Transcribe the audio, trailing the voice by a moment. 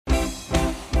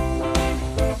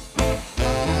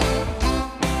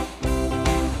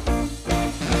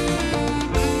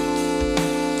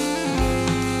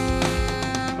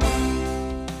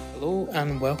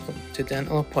welcome to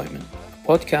Dental Appointment, a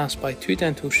podcast by two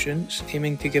dental students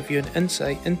aiming to give you an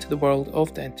insight into the world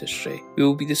of dentistry. We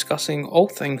will be discussing all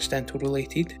things dental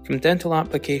related, from dental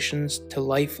applications to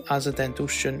life as a dental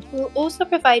student. We'll also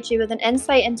provide you with an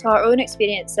insight into our own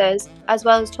experiences, as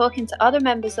well as talking to other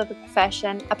members of the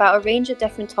profession about a range of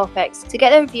different topics to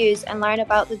get their views and learn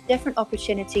about the different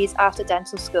opportunities after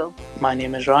dental school. My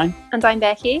name is Ryan. And I'm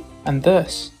Becky. And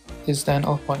this is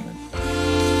Dental Appointment.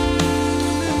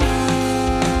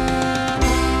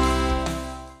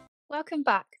 Welcome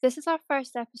back. This is our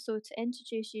first episode to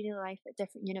introduce uni life at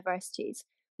different universities.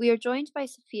 We are joined by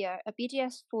Sophia, a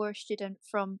BDS4 student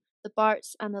from the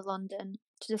Barts and the London,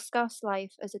 to discuss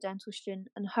life as a dental student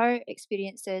and her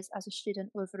experiences as a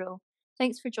student overall.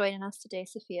 Thanks for joining us today,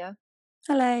 Sophia.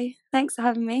 Hello, thanks for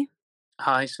having me.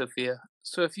 Hi, Sophia.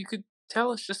 So if you could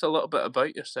tell us just a little bit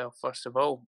about yourself, first of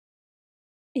all.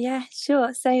 Yeah,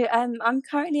 sure. So I'm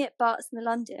currently at Barts in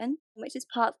London, which is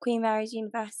part of Queen Mary's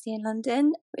University in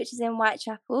London, which is in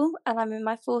Whitechapel, and I'm in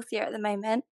my fourth year at the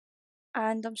moment.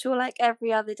 And I'm sure, like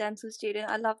every other dental student,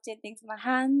 I love doing things with my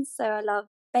hands. So I love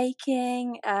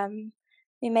baking, been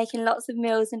making lots of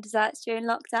meals and desserts during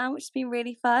lockdown, which has been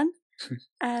really fun.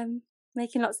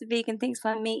 Making lots of vegan things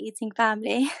for my meat-eating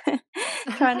family,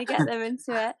 trying to get them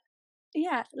into it.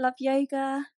 Yeah, love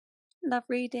yoga, love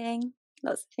reading,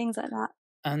 lots of things like that.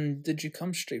 And did you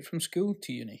come straight from school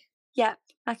to uni? Yeah,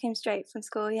 I came straight from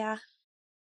school, yeah.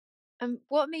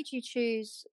 What made you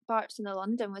choose Barts in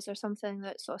London? Was there something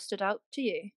that sort of stood out to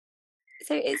you?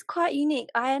 So it's quite unique.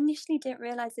 I initially didn't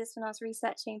realise this when I was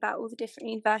researching about all the different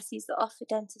universities that offer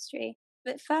dentistry.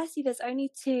 But firstly, there's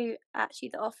only two actually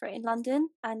that offer it in London,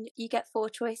 and you get 4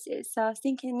 choices. So I was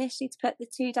thinking initially to put the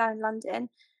 2 down in London,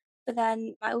 but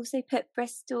then I also put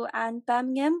Bristol and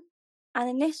Birmingham. And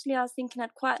initially I was thinking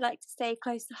I'd quite like to stay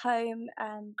close to home,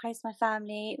 close to my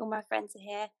family, all my friends are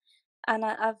here. And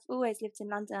I've always lived in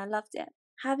London, I loved it.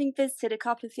 Having visited a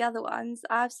couple of the other ones,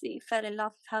 I absolutely fell in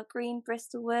love with how green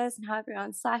Bristol was and how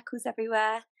everyone cycles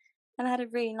everywhere. And I had a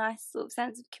really nice sort of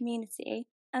sense of community.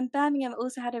 And Birmingham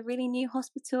also had a really new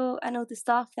hospital and all the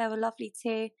staff there were lovely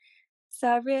too. So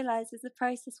I realised as the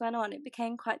process went on, it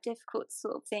became quite difficult to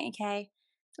sort of think, okay,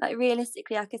 like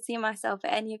realistically, I could see myself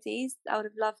at any of these. I would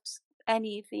have loved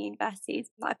any of the universities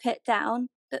that I put down.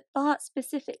 But Barts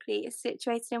specifically is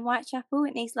situated in Whitechapel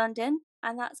in East London,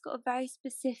 and that's got a very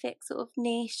specific sort of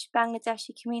niche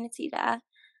Bangladeshi community there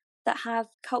that have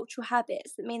cultural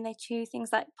habits that mean they chew things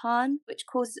like pan, which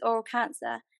causes oral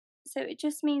cancer. So it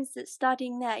just means that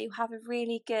studying there, you have a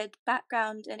really good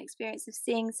background and experience of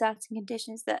seeing certain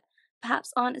conditions that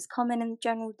perhaps aren't as common in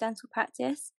general dental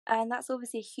practice, and that's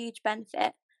obviously a huge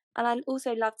benefit. And I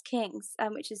also loved King's,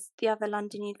 which is the other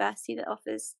London university that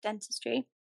offers dentistry.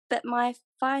 But my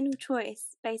final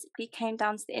choice basically came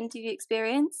down to the interview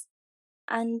experience.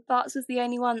 And Barts was the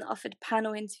only one that offered a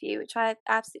panel interview, which I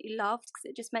absolutely loved because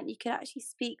it just meant you could actually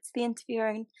speak to the interviewer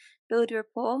and build a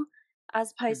rapport,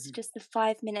 as opposed to just the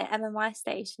 5-minute MMI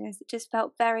stations. It just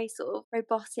felt very sort of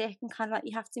robotic and kind of like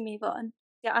you have to move on.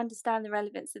 I understand the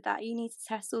relevance of that. You need to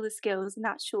test all the skills in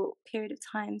that short period of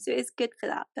time. So it is good for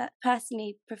that. But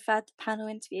personally preferred the panel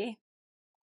interview.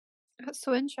 That's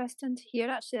so interesting to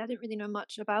hear. Actually, I didn't really know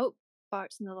much about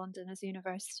Barts in London as a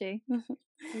university.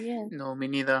 Yeah. No, me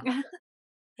neither.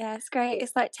 Yeah, it's great.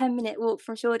 It's like 10-minute walk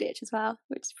from Shoreditch as well,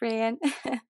 which is brilliant.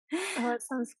 Oh, it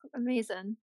sounds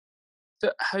amazing. So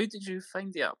how did you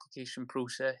find the application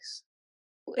process?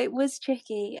 It was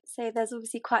tricky. So there's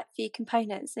obviously quite a few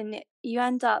components, and you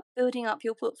end up building up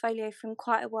your portfolio from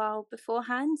quite a while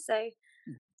beforehand. So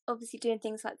obviously doing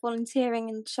things like volunteering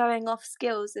and showing off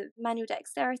skills of manual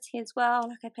dexterity as well.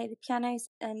 Like I play the pianos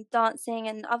and dancing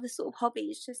and other sort of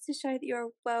hobbies, just to show that you're a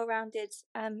well-rounded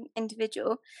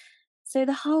individual. So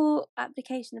the whole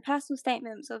application, the personal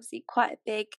statement was obviously quite a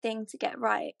big thing to get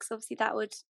right, because obviously that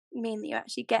would mean that you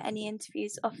actually get any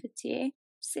interviews offered to you.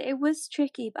 So it was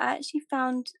tricky, but I actually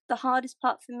found the hardest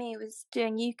part for me was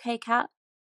doing UK CAT,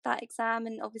 that exam,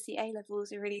 and obviously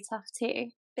A-levels are really tough too.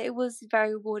 But it was a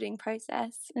very rewarding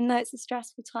process. And though it's a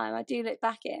stressful time, I do look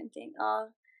back at it and think, oh,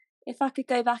 if I could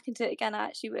go back and do it again, I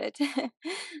actually would.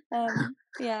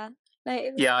 Yeah.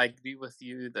 Yeah, I agree with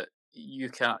you that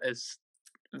UCAT is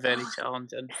very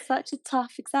challenging. Such a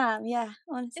tough exam, yeah,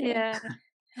 honestly. Yeah.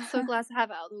 So glad to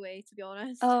have it out of the way, to be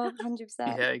honest. Oh, 100%.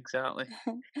 Yeah, exactly.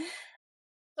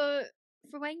 So,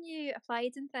 for when you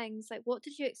applied and things, like, what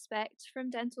did you expect from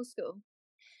dental school?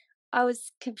 I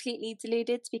was completely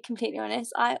deluded, to be completely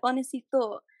honest. I honestly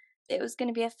thought it was going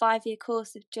to be a 5-year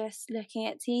course of just looking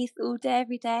at teeth all day,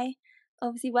 every day.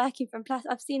 Obviously, working from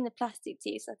plastic, I've seen the plastic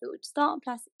teeth, so I thought we'd start on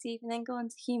plastic teeth and then go on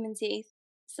to human teeth.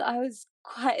 So I was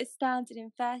quite astounded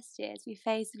in first year as we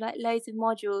faced like loads of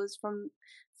modules from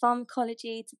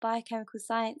pharmacology to biochemical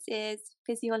sciences,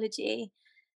 physiology,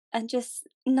 and just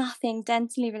nothing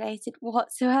dentally related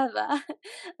whatsoever.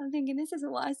 I'm thinking this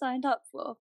isn't what I signed up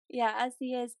for. Yeah, as the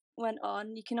years went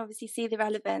on, you can obviously see the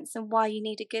relevance and why you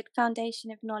need a good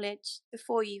foundation of knowledge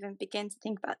before you even begin to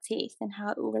think about teeth and how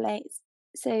it all relates.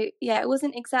 So, yeah, it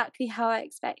wasn't exactly how I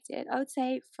expected. I would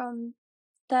say from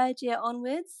third year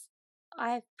onwards,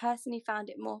 I personally found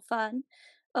it more fun.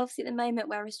 Obviously, at the moment,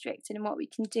 we're restricted in what we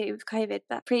can do with COVID,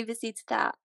 but previously to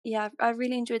that, yeah, I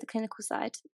really enjoyed the clinical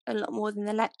side a lot more than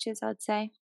the lectures, I'd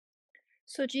say.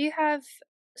 So do you have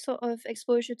sort of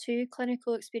exposure to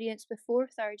clinical experience before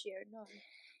third year?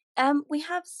 No. We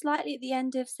have slightly at the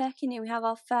end of second year, we have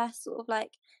our first sort of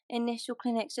like initial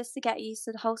clinics just to get used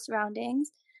to the whole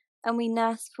surroundings, and we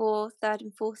nurse for third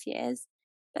and fourth years.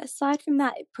 But aside from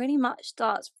that, it pretty much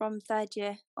starts from third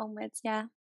year onwards, yeah.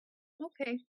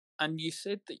 Okay. And you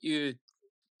said that you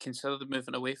considered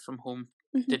moving away from home.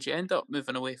 Mhm. Did you end up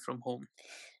moving away from home?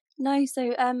 No,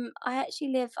 so I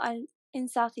actually live in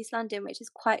Southeast London, which is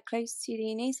quite close to the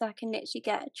uni, so I can literally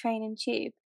get a train and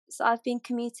tube. So I've been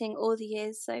commuting all the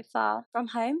years so far from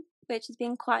home, which has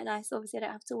been quite nice. Obviously, I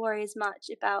don't have to worry as much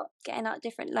about getting out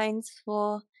different loans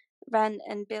for rent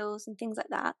and bills and things like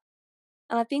that.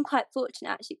 And I've been quite fortunate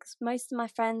actually because most of my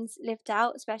friends lived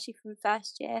out, especially from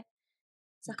first year.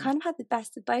 So I kind of had the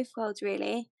best of both worlds,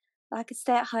 really. I could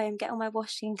stay at home, get all my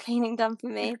washing and cleaning done for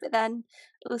me, but then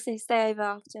also stay over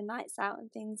after nights out and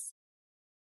things.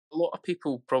 A lot of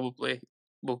people probably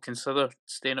will consider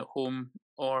staying at home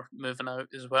or moving out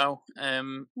as well.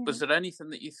 Was there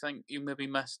anything that you think you maybe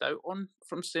missed out on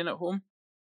from staying at home?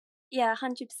 Yeah,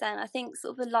 100%. I think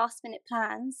sort of the last minute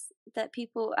plans that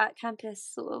people at campus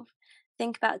sort of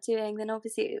think about doing, then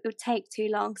obviously it would take too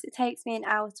long because it takes me an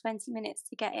hour, 20 minutes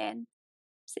to get in.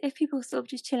 So if people sort of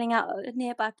just chilling out at a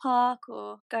nearby park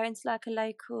or going to like a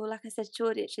local, like I said,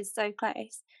 Shoreditch is so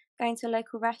close, going to a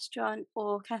local restaurant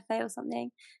or cafe or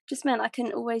something, just meant I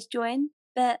couldn't always join.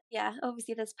 But yeah,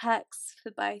 obviously there's perks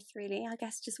for both, really. I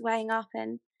guess just weighing up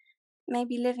and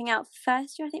maybe living out for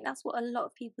first year. I think that's what a lot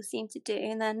of people seem to do.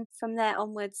 And then from there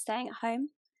onwards, staying at home.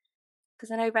 Because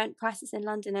I know rent prices in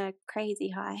London are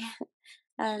crazy high.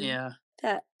 Yeah.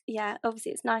 But yeah,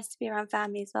 obviously it's nice to be around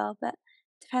family as well. But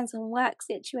depends on work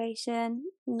situation,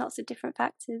 lots of different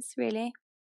factors, really.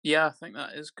 Yeah, I think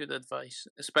that is good advice,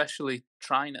 especially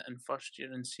trying it in first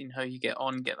year and seeing how you get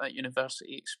on, get that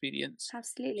university experience,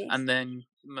 Absolutely. and then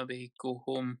maybe go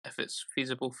home if it's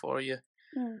feasible for you.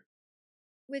 Mm.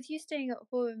 With you staying at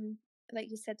home,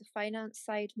 like you said, the finance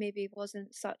side maybe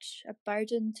wasn't such a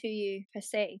burden to you per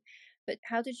se, but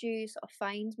how did you sort of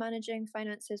find managing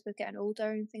finances with getting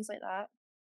older and things like that?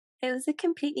 It was a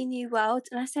completely new world.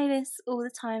 And I say this all the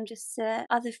time just to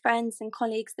other friends and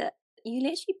colleagues that you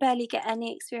literally barely get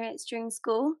any experience during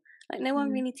school. Like, no one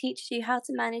really teaches you how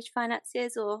to manage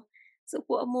finances or sort of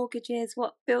what a mortgage is,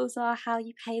 what bills are, how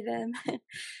you pay them.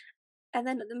 And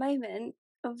then at the moment,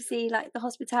 obviously, like the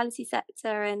hospitality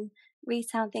sector and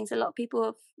retail and things, a lot of people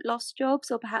have lost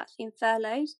jobs or perhaps been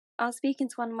furloughed. I was speaking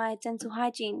to one of my dental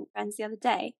hygiene friends the other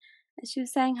day, and she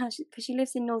was saying how because she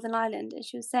lives in Northern Ireland, and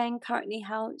she was saying currently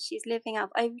how she's living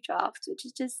out of overdraft, which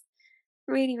is just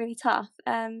really, really tough.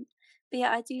 But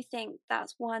yeah, I do think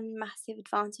that's one massive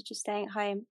advantage of staying at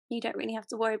home. You don't really have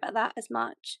to worry about that as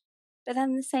much. But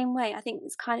then, in the same way, I think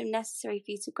it's kind of necessary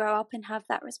for you to grow up and have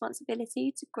that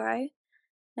responsibility to grow.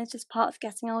 It's just part of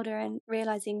getting older and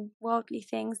realizing worldly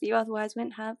things that you otherwise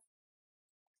wouldn't have.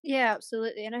 Yeah,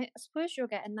 absolutely. And I suppose you're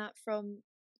getting that from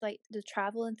like the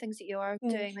travel and things that you are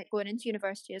doing, like going into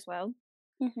university as well.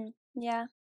 Yeah.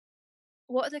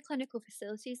 What are the clinical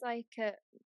facilities like at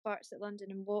Barts at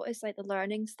London, and what is like the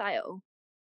learning style?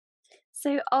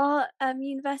 So our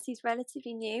university is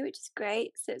relatively new, which is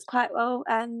great. So it's quite well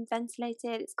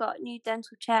ventilated. It's got new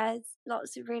dental chairs,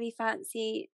 lots of really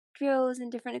fancy drills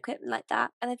and different equipment like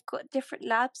that. And they've got different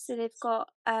labs. So they've got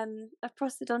a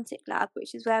prosthodontic lab,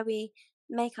 which is where we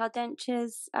make our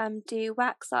dentures, do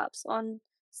wax ups on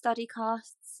study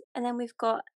casts, and then we've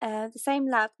got the same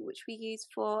lab which we use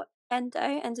for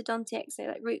endodontics, so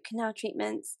like root canal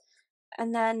treatments,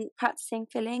 and then practicing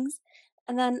fillings.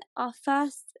 And then our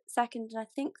first, second, and I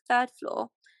think third floor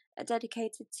are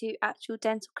dedicated to actual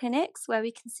dental clinics where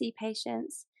we can see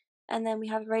patients. And then we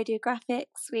have a radiographic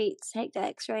suite to take the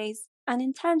x rays. And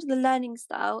in terms of the learning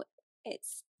style,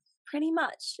 it's pretty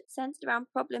much centered around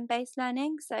problem based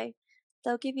learning. So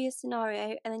they'll give you a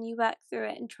scenario and then you work through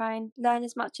it and try and learn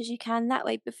as much as you can that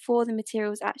way before the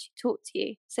material is actually taught to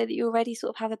you, so that you already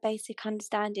sort of have a basic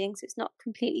understanding, so it's not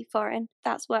completely foreign.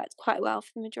 That's worked quite well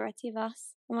for the majority of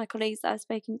us and my colleagues that I've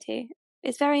spoken to.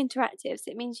 It's very interactive,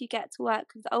 so it means you get to work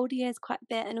with the older years quite a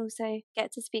bit and also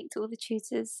get to speak to all the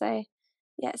tutors. So,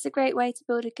 yeah, it's a great way to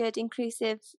build a good,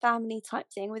 inclusive family type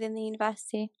thing within the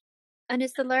university. And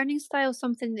is the learning style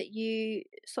something that you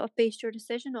sort of based your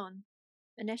decision on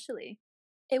initially?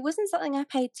 It wasn't something I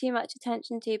paid too much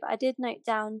attention to, but I did note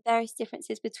down various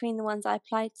differences between the ones I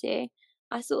applied to.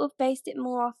 I sort of based it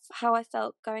more off how I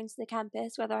felt going to the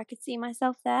campus, whether I could see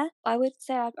myself there. I would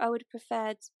say I would have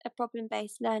preferred a problem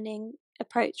based learning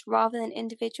approach rather than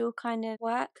individual kind of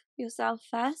work yourself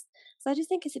first. So I just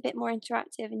think it's a bit more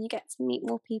interactive and you get to meet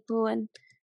more people and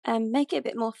make it a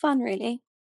bit more fun, really.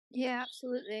 Yeah,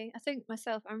 absolutely. I think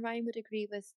myself and Ryan would agree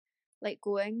with like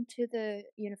going to the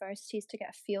universities to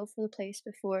get a feel for the place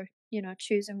before,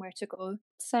 choosing where to go.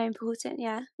 So important,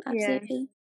 yeah, Yeah. absolutely.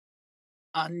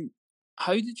 And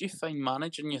how did you find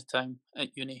managing your time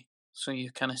at uni? So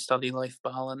you kind of study life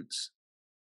balance.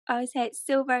 I would say it's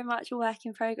still very much a work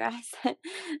in progress.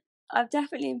 I've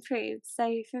definitely improved.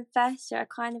 So from first year, I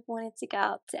kind of wanted to get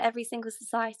up to every single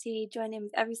society, join in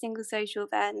with every single social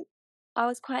event. I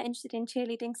was quite interested in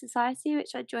cheerleading society,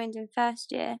 which I joined in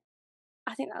first year.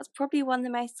 I think that was probably one of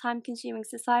the most time consuming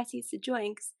societies to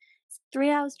join because it's 3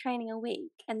 hours training a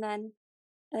week and then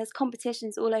there's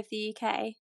competitions all over the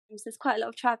UK. So there's quite a lot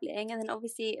of travelling and then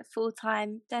obviously a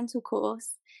full-time dental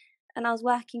course. And I was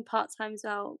working part-time as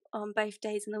well on both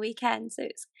days and the weekend. So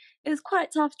it was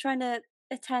quite tough trying to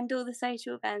attend all the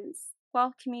social events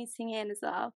while commuting in as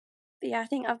well. But yeah, I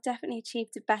think I've definitely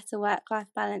achieved a better work-life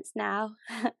balance now.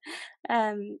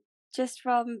 Just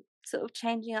from sort of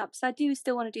changing up. So I do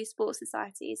still want to do sports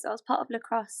society. So I was part of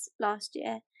lacrosse last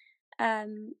year.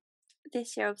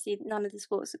 This year, obviously, none of the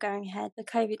sports are going ahead for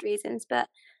COVID reasons. But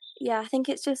yeah, I think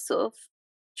it's just sort of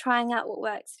trying out what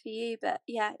works for you. But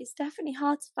yeah, it's definitely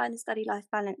hard to find a study life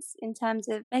balance in terms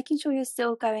of making sure you're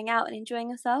still going out and enjoying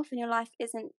yourself and your life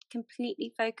isn't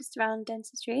completely focused around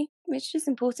dentistry. It's just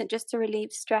important just to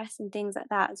relieve stress and things like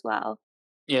that as well.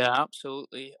 Yeah,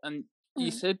 absolutely. And you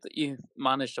Mm. said that you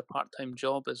managed a part-time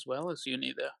job as well as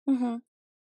uni there. Mm-hmm.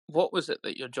 What was it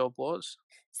that your job was?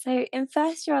 So in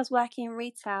first year, I was working in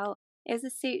retail. It was a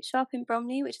suit shop in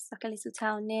Bromley, which is like a little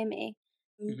town near me.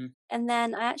 Mm-hmm. And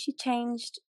then I actually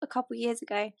changed a couple of years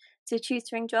ago to a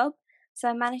tutoring job. So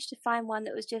I managed to find one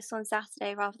that was just on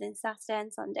Saturday rather than Saturday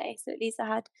and Sunday. So at least I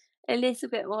had a little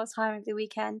bit more time over the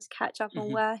weekend to catch up on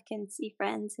Mm-hmm. work and see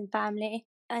friends and family.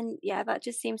 And yeah, that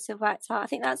just seems to have worked out. I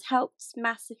think that's helped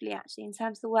massively actually in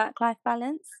terms of the work-life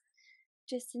balance,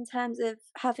 just in terms of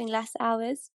having less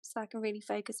hours so I can really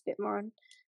focus a bit more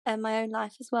on my own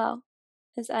life as well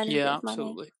as earning a bit Yeah, of money.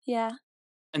 absolutely. Yeah.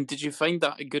 And did you find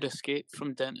that a good escape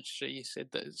from dentistry? You said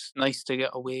that it's nice to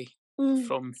get away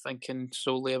from thinking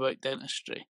solely about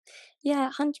dentistry. Yeah,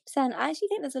 100%. I actually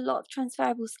think there's a lot of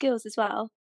transferable skills as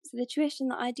well. So the tuition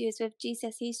that I do is with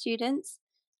GCSE students,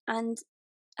 and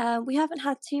we haven't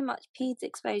had too much PEDS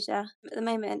exposure at the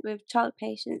moment with child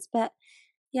patients, but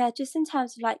yeah, just in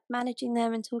terms of like managing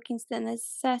them and talking to them, there's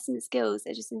certain skills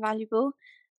that are just invaluable.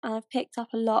 And I've picked up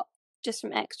a lot just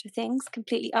from extra things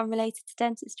completely unrelated to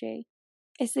dentistry.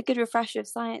 It's a good refresher of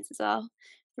science as well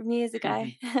from years ago.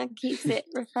 Keeps it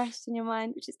refreshed in your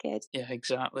mind, which is good. Yeah,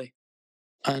 exactly.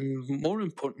 And more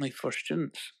importantly for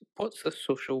students, what's the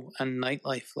social and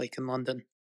nightlife like in London?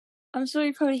 I'm sure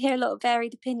you probably hear a lot of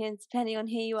varied opinions depending on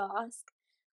who you ask.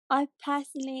 I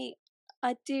personally,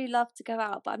 I do love to go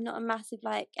out, but I'm not a massive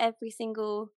like every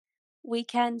single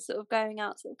weekend sort of going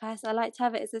out sort of person. I like to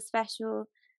have it as a special,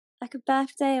 like a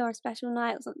birthday or a special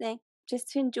night or something, just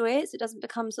to enjoy it so it doesn't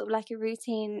become sort of like a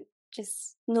routine,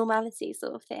 just normality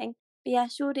sort of thing. But yeah,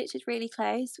 Shoreditch is really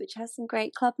close, which has some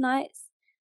great club nights.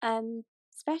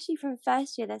 Especially from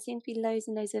first year, there seem to be loads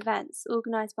and loads of events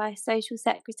organised by social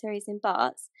secretaries in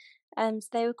Barts. So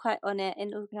they were quite on it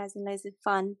in organising loads of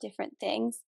fun, different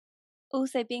things.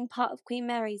 Also, being part of Queen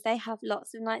Mary's, they have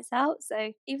lots of nights out.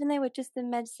 So even though we're just the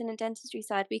medicine and dentistry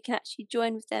side, we can actually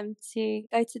join with them to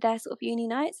go to their sort of uni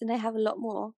nights, and they have a lot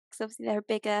more because obviously they're a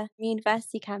bigger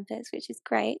university campus, which is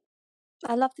great.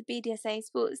 I love the BDSA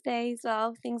sports day as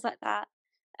well, things like that.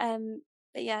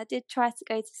 But yeah, I did try to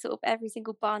go to sort of every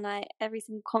single bar night, every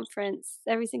single conference,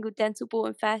 every single dental ball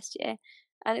in first year,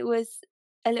 and it was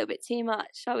a little bit too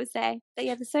much, I would say. But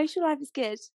yeah, the social life is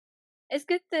good. It's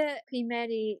good that Queen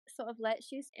Mary sort of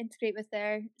lets you integrate with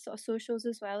their sort of socials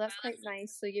as well. That's quite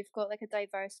nice. So you've got like a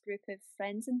diverse group of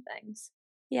friends and things.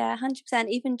 Yeah, 100%.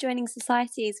 Even joining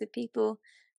societies with people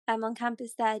on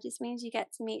campus there just means you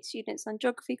get to meet students on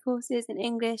geography courses and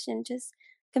English and just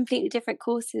completely different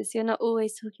courses. You're not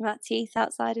always talking about teeth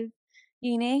outside of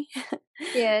uni.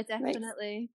 Yeah, Makes-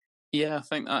 definitely. Yeah, I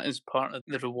think that is part of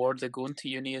the reward of going to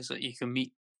uni is that you can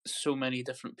meet so many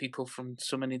different people from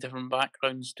so many different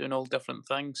backgrounds doing all different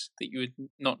things that you would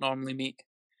not normally meet.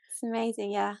 It's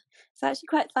amazing, yeah. It's actually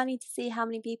quite funny to see how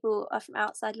many people are from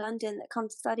outside London that come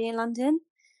to study in London.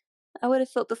 I would have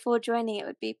thought before joining it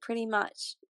would be pretty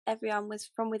much everyone was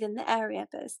from within the area,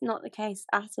 but it's not the case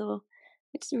at all,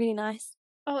 which is really nice.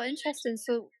 Oh, interesting.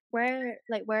 So where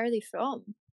are they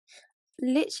from?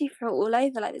 Literally from all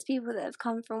over. Like, there's people that have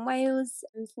come from Wales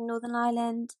and from Northern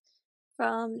Ireland,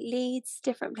 from Leeds,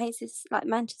 different places like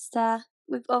Manchester.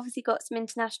 We've obviously got some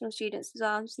international students as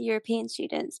well, some European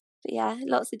students. But yeah,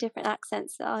 lots of different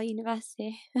accents at our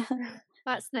university.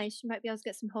 That's nice. You might be able to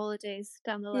get some holidays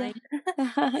down the line.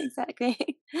 Yeah. Exactly.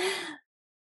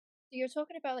 You're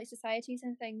talking about like societies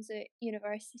and things at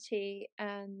university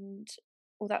and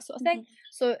all that sort of thing.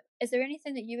 So is there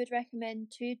anything that you would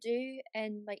recommend to do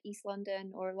in like East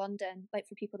London or London, like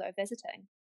for people that are visiting?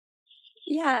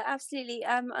 Yeah, absolutely.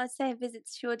 I'd say a visit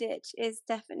to Shoreditch is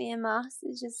definitely a must.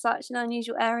 It's just such an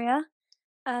unusual area.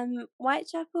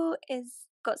 Whitechapel is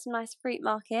got some nice fruit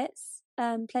markets,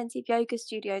 plenty of yoga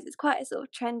studios. It's quite a sort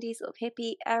of trendy, sort of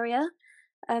hippie area.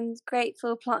 Great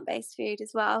for plant-based food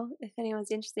as well, if anyone's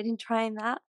interested in trying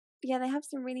that. Yeah, they have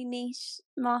some really niche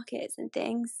markets and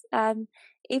things,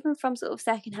 even from sort of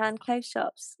second-hand clothes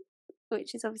shops,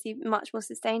 which is obviously much more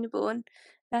sustainable and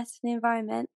better for the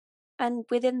environment. And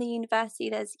within the university,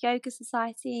 there's Yoga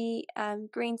Society,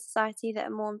 Green Society that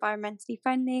are more environmentally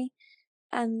friendly,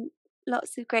 and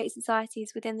lots of great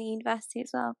societies within the university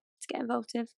as well to get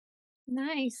involved with.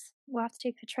 Nice. We'll have to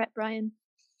take a trip, Brian.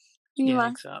 Yeah,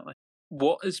 exactly.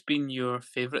 What has been your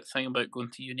favourite thing about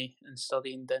going to uni and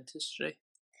studying dentistry?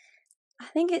 I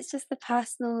think it's just the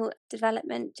personal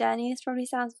development journey. This probably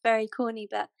sounds very corny,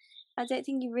 but I don't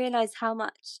think you realise how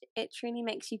much it truly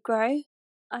makes you grow.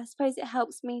 I suppose it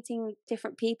helps meeting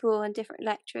different people and different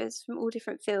lecturers from all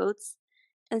different fields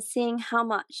and seeing how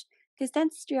much, because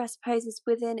dentistry, I suppose, is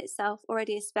within itself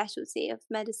already a specialty of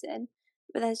medicine,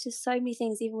 but there's just so many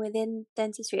things even within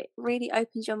dentistry. It really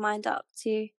opens your mind up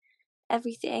to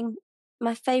everything.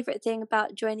 My favourite thing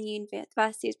about joining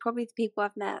university is probably the people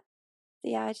I've met.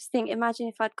 Yeah, I just think, imagine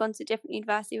if I'd gone to a different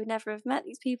university, I would never have met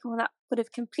these people, and that would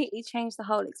have completely changed the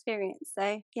whole experience.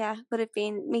 So yeah, would have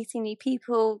been meeting new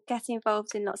people, getting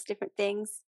involved in lots of different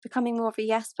things, becoming more of a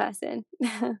yes person.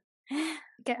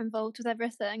 Get involved with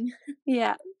everything.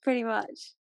 Yeah, pretty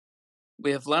much.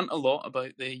 We have learnt a lot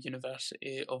about the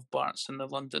University of Barts in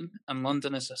London, and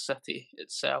London as a city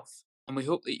itself, and we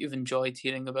hope that you've enjoyed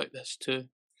hearing about this too.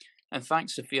 And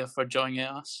thanks, Sophia, for joining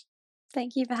us.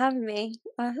 Thank you for having me.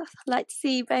 I'd like to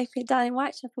see you both down in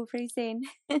Whitechapel pretty soon.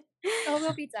 Oh,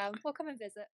 we'll be down. We'll come and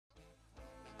visit.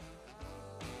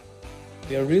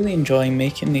 We are really enjoying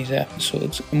making these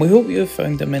episodes, and we hope you have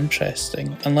found them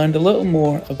interesting and learned a little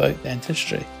more about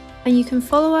dentistry. And you can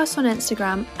follow us on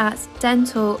Instagram at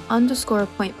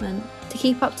dental_appointment to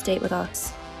keep up to date with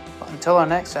us. But until our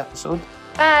next episode,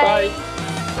 bye! Bye.